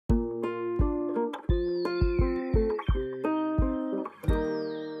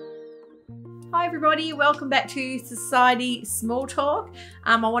everybody, welcome back to Sew-ciety Smalltalk.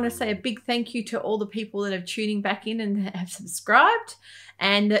 I want to say a big thank you to all the people that are tuning back in and have subscribed,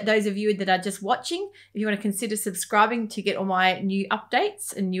 and those of you that are just watching, if you want to consider subscribing to get all my new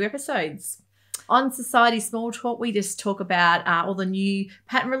updates and new episodes. On Sew-ciety Smalltalk, we just talk about all the new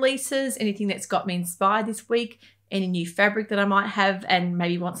pattern releases, anything that's got me inspired this week, any new fabric that I might have, and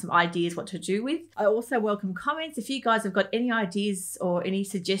maybe want some ideas what to do with. I also welcome comments. If you guys have got any ideas or any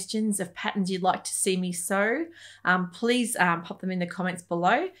suggestions of patterns you'd like to see me sew, please pop them in the comments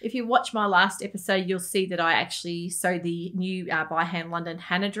below. If you watch my last episode, you'll see that I actually sewed the new by hand London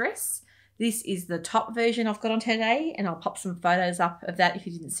Hanah dress. This is the top version I've got on today, and I'll pop some photos up of that if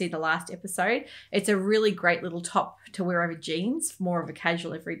you didn't see the last episode. It's a really great little top to wear over jeans, more of a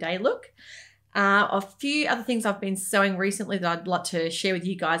casual everyday look. A few other things I've been sewing recently that I'd like to share with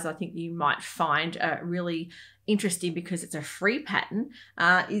you guys, I think you might find really interesting because it's a free pattern,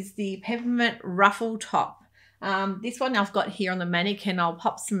 is the Peppermint Ruffle top. This one I've got here on the mannequin. I'll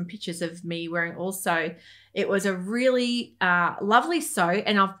pop some pictures of me wearing also. It was a really lovely sew,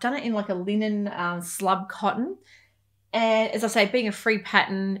 and I've done it in like a linen slub cotton. And as I say, being a free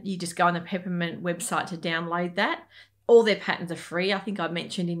pattern, you just go on the Peppermint website to download that. All their patterns are free. I think I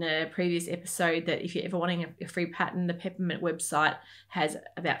mentioned in a previous episode that if you're ever wanting a free pattern, the Peppermint website has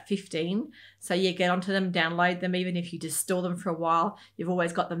about 15. So yeah, get onto them, download them. Even if you just store them for a while, you've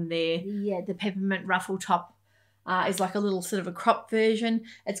always got them there. Yeah, the Peppermint Ruffle top is like a little sort of a crop version.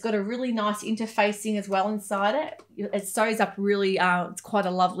 It's got a really nice interfacing as well inside it. It sews up really, it's quite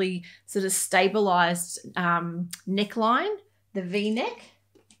a lovely sort of stabilized neckline, the V-neck.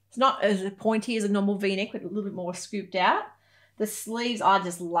 It's not as pointy as a normal V-neck, but a little bit more scooped out. The sleeves, I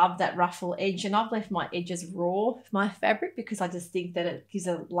just love that ruffle edge, and I've left my edges raw with my fabric because I just think that it gives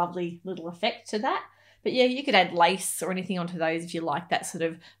a lovely little effect to that. But yeah, you could add lace or anything onto those if you like that sort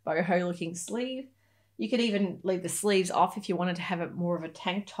of boho looking sleeve. You could even leave the sleeves off if you wanted to have it more of a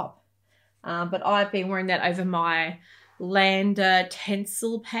tank top. But I've been wearing that over my Lander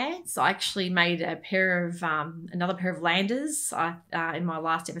Tencel pants. I actually made a pair of another pair of Landers. In my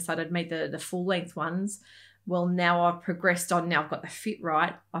last episode I'd made the full length ones. Well, now I've progressed on, now I've got the fit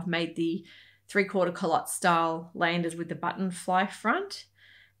right. I've made the 3/4 culotte style Landers with the button fly front,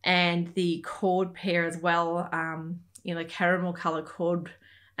 and the cord pair as well, in a caramel color cord,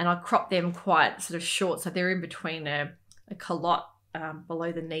 and I cropped them quite sort of short, so they're in between a culotte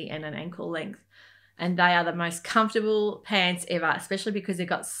below the knee and an ankle length. And they are the most comfortable pants ever, especially because they've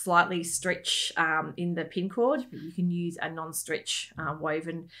got slightly stretch in the pin cord. You can use a non-stretch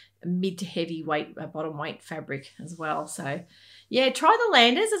woven mid to heavy weight, bottom weight fabric as well. So yeah, try the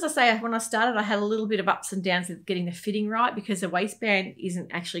Landers. As I say, when I started, I had a little bit of ups and downs with getting the fitting right because the waistband isn't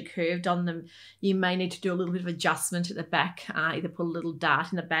actually curved on them. You may need to do a little bit of adjustment at the back, either put a little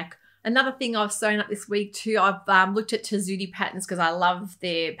dart in the back. Another thing I've sewn up this week too, I've looked at Tessuti patterns because I love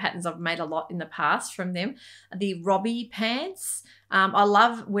their patterns. I've made a lot in the past from them. The Robbie pants. I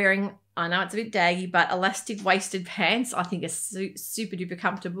love wearing, I know it's a bit daggy, but elastic waisted pants I think are super duper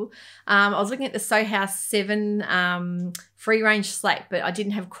comfortable. I was looking at the Sew House 7 free range slack, but I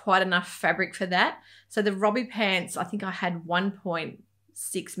didn't have quite enough fabric for that. So the Robbie pants, I think I had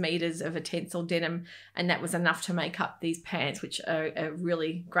 1.6 meters of a Tencel denim, and that was enough to make up these pants, which are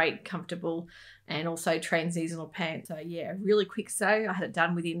really great, comfortable, and also transitional pants. So yeah, really quick sew. I had it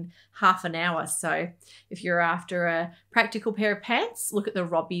done within half an hour. So if you're after a practical pair of pants, look at the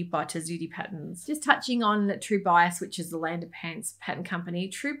Robbie by Tessuti patterns. Just touching on True Bias, which is the Lander Pants pattern company.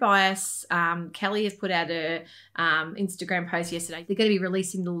 True Bias, Kelly has put out a Instagram post yesterday. They're going to be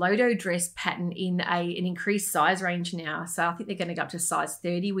releasing the Lodo dress pattern in an increased size range now. So I think they're going to go up to size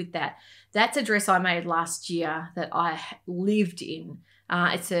 30 with that. That's a dress I made last year that I lived in.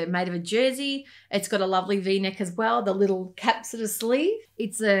 It's made of a jersey. It's got a lovely V-neck as well, the little cap sort of sleeve.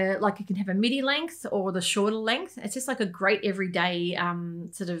 It's like you can have a midi length or the shorter length. It's just like a great everyday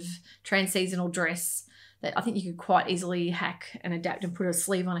sort of trans-seasonal dress that I think you could quite easily hack and adapt and put a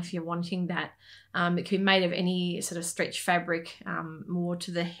sleeve on if you're wanting that. It can be made of any sort of stretch fabric, more to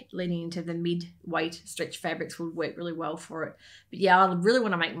the leaning into the mid-weight stretch fabrics would work really well for it. But yeah, I really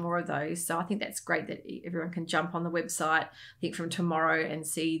want to make more of those. So I think that's great that everyone can jump on the website, I think from tomorrow, and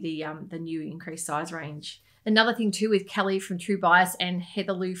see the new increased size range. Another thing too with Kelly from True Bias and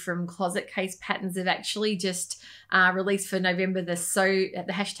Heather Lou from Closet Case Patterns, they've actually just released for November the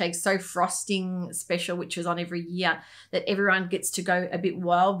hashtag Sew Frosting special, which was on every year, that everyone gets to go a bit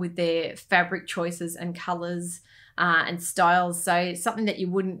wild with their fabric choices and colours. and styles. So something that you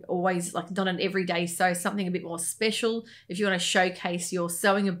wouldn't always, like not an everyday sew, something a bit more special if you want to showcase your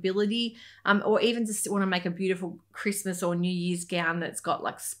sewing ability, or even just want to make a beautiful Christmas or New Year's gown that's got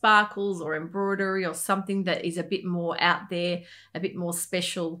like sparkles or embroidery or something that is a bit more out there, a bit more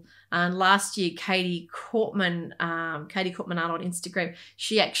special. And last year, Katie Cortman Art on Instagram,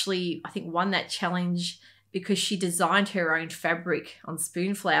 she actually, I think, won that challenge because she designed her own fabric on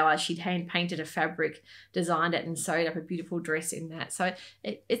spoonflower. She'd hand painted a fabric, designed it, and sewed up a beautiful dress in that. So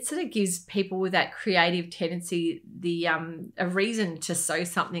it sort of gives people with that creative tendency the a reason to sew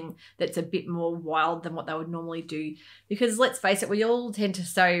something that's a bit more wild than what they would normally do. Because let's face it, we all tend to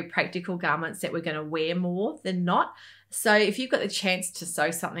sew practical garments that we're going to wear more than not. So if you've got the chance to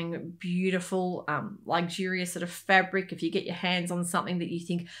sew something beautiful, luxurious sort of fabric, if you get your hands on something that you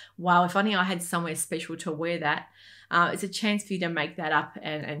think, wow, if only I had somewhere special to wear that, it's a chance for you to make that up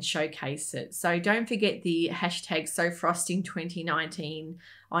and showcase it. So don't forget the hashtag SewFrosting2019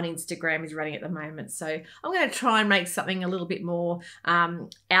 on Instagram is running at the moment. So I'm going to try and make something a little bit more out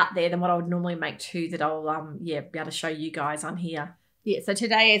there than what I would normally make too, that I'll be able to show you guys on here. Yeah, so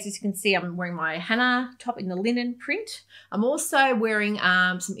today, as you can see, I'm wearing my Hanah top in the linen print. I'm also wearing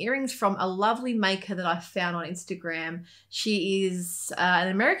some earrings from a lovely maker that I found on Instagram. She is an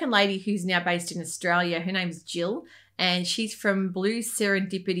American lady who's now based in Australia. Her name's Jill, and she's from Blue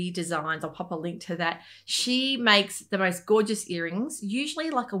Serendipity Designs. I'll pop a link to that. She makes the most gorgeous earrings, usually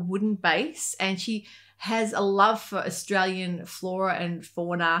like a wooden base, and she has a love for Australian flora and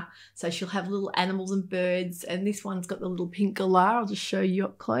fauna. So she'll have little animals and birds. And this one's got the little pink galah. I'll just show you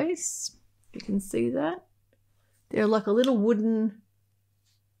up close. You can see that. They're like a little wooden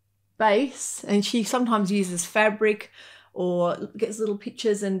base. And she sometimes uses fabric or gets little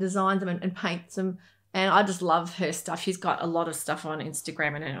pictures and designs them and paints them. And I just love her stuff. She's got a lot of stuff on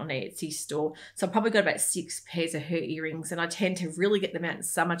Instagram and on her Etsy store. So I've probably got about 6 pairs of her earrings. And I tend to really get them out in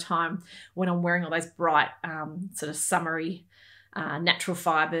summertime when I'm wearing all those bright, sort of summery, natural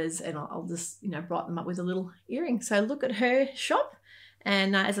fibers. And I'll just, brighten them up with a little earring. So look at her shop.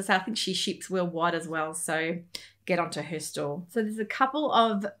 And as I say, I think she ships worldwide as well. So get onto her store. So there's a couple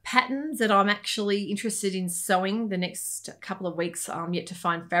of patterns that I'm actually interested in sewing the next couple of weeks. I'm yet to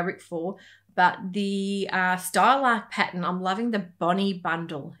find fabric for. But the Style Arc pattern, I'm loving the Bonnie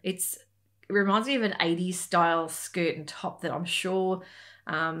bundle. It reminds me of an 80s style skirt and top that I'm sure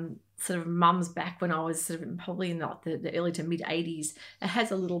sort of mum's back when I was sort of probably in the early to mid 80s. It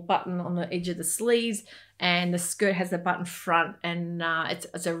has a little button on the edge of the sleeves, and the skirt has the button front, and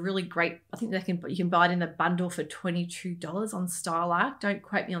it's a really great, I think you can buy it in a bundle for $22 on Style Arc. Don't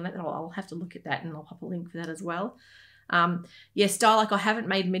quote me on that. I'll have to look at that, and I'll pop a link for that as well. Style Arc, I haven't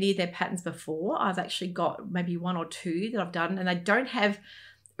made many of their patterns before. I've actually got maybe 1 or 2 that I've done, and they don't have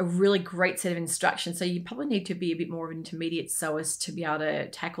a really great set of instructions. So you probably need to be a bit more of an intermediate sewist to be able to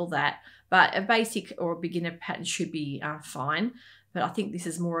tackle that. But a basic or a beginner pattern should be fine. But I think this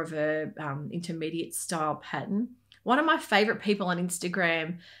is more of a intermediate style pattern. One of my favorite people on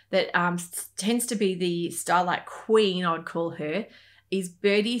Instagram that tends to be the Style Arc queen, I would call her, is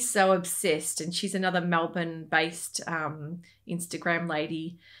Birdy So Obsessed, and she's another Melbourne-based Instagram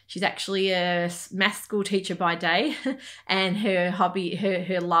lady. She's actually a math school teacher by day, and her hobby,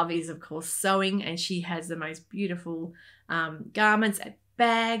 her love is, of course, sewing, and she has the most beautiful garments and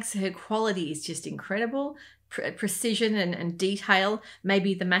bags. Her quality is just incredible. Precision and detail.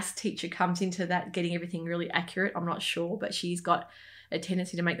 Maybe the maths teacher comes into that, getting everything really accurate. I'm not sure, but she's got a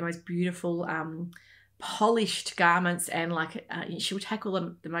tendency to make the most beautiful polished garments, and she'll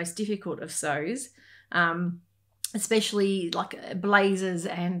tackle the most difficult of sews, especially like blazers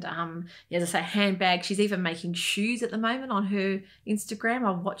and as I say, handbags. She's even making shoes at the moment on her Instagram.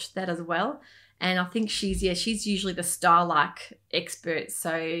 I've watched that as well, and I think she's usually the Style Arc expert.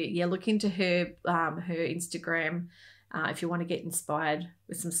 So look into her Instagram if you want to get inspired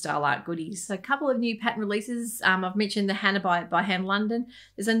with some Style Arc goodies. So a couple of new pattern releases. I've mentioned the Hanah by Hand London.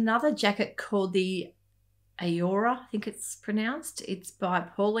 There's another jacket called the Ayora, I think it's pronounced. It's by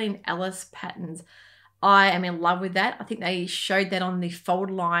Pauline Patterns. I am in love with that. I think they showed that on the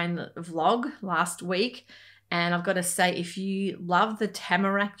Fold Line vlog last week. And I've got to say, if you love the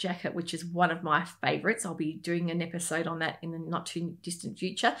Tamarack jacket, which is one of my favorites, I'll be doing an episode on that in the not too distant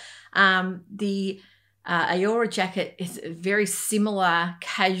future. The Ayora jacket is a very similar,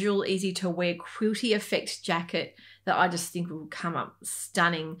 casual, easy to wear, quilty effect jacket that I just think will come up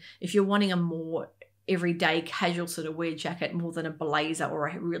stunning. If you're wanting a more everyday casual sort of wear jacket more than a blazer or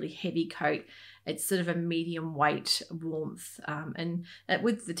a really heavy coat, it's sort of a medium weight warmth. And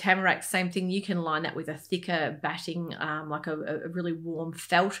with the tamarack, same thing. You can line that with a thicker batting, like a really warm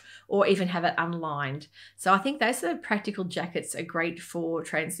felt, or even have it unlined. So I think those are the practical jackets are great for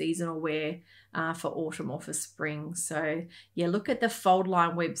trans-seasonal wear, for autumn or for spring. So yeah, look at the Fold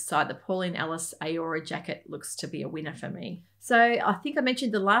Line website. The Pauline Ellis Ayora jacket looks to be a winner for me. So I think I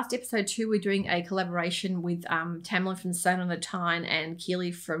mentioned the last episode too, we're doing a collaboration with Tamlin from Sewn on the Tyne and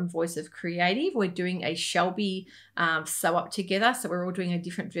Keely from Voice of Creative. We're doing a Shelby sew up together. So we're all doing a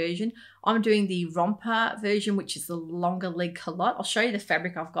different version. I'm doing the romper version, which is the longer leg culotte. I'll show you the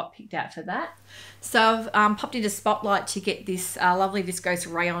fabric I've got picked out for that. So I've popped into Spotlight to get this lovely viscose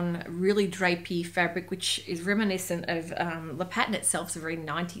rayon, really drapey fabric, which is reminiscent of the pattern itself. Is a very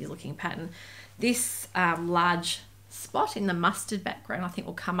 90s looking pattern. This large spot in the mustard background I think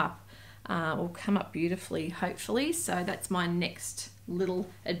will come up beautifully, hopefully. So that's my next little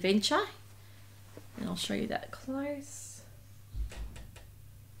adventure, and I'll show you that close.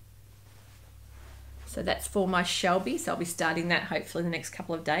 So that's for my Shelby, so I'll be starting that hopefully in the next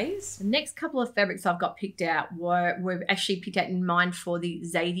couple of days. The next couple of fabrics I've got picked out were actually picked out in mind for the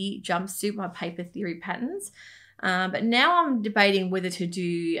Zadie jumpsuit, my Paper Theory patterns. But now I'm debating whether to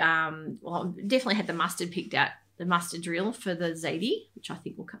do, well, I definitely had the mustard picked out, the mustard drill for the Zadie, which I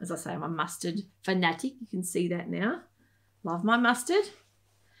think will, as I say, I'm a mustard fanatic. You can see that now. Love my mustard.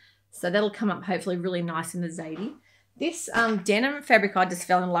 So that'll come up hopefully really nice in the Zadie. This denim fabric I just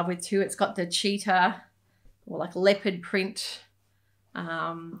fell in love with too. It's got the cheetah or like leopard print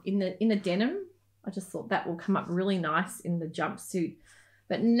in the denim. I just thought that will come up really nice in the jumpsuit.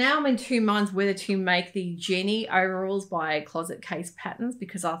 But now I'm in two minds whether to make the Jenny overalls by Closet Case Patterns,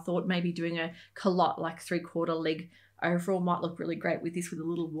 because I thought maybe doing a culotte, like 3/4 leg overall, might look really great with this with a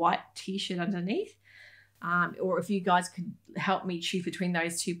little white t-shirt underneath. Or if you guys could help me choose between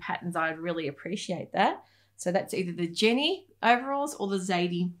those two patterns, I'd really appreciate that. So that's either the Jenny overalls or the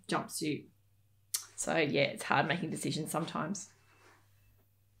Zadie jumpsuit. So yeah, it's hard making decisions sometimes.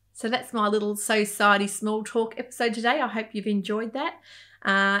 So that's my little Sew-ciety small talk episode today. I hope you've enjoyed that.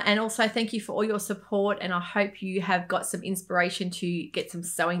 And also thank you for all your support, and I hope you have got some inspiration to get some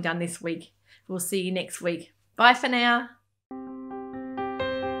sewing done this week. We'll see you next week. Bye for now.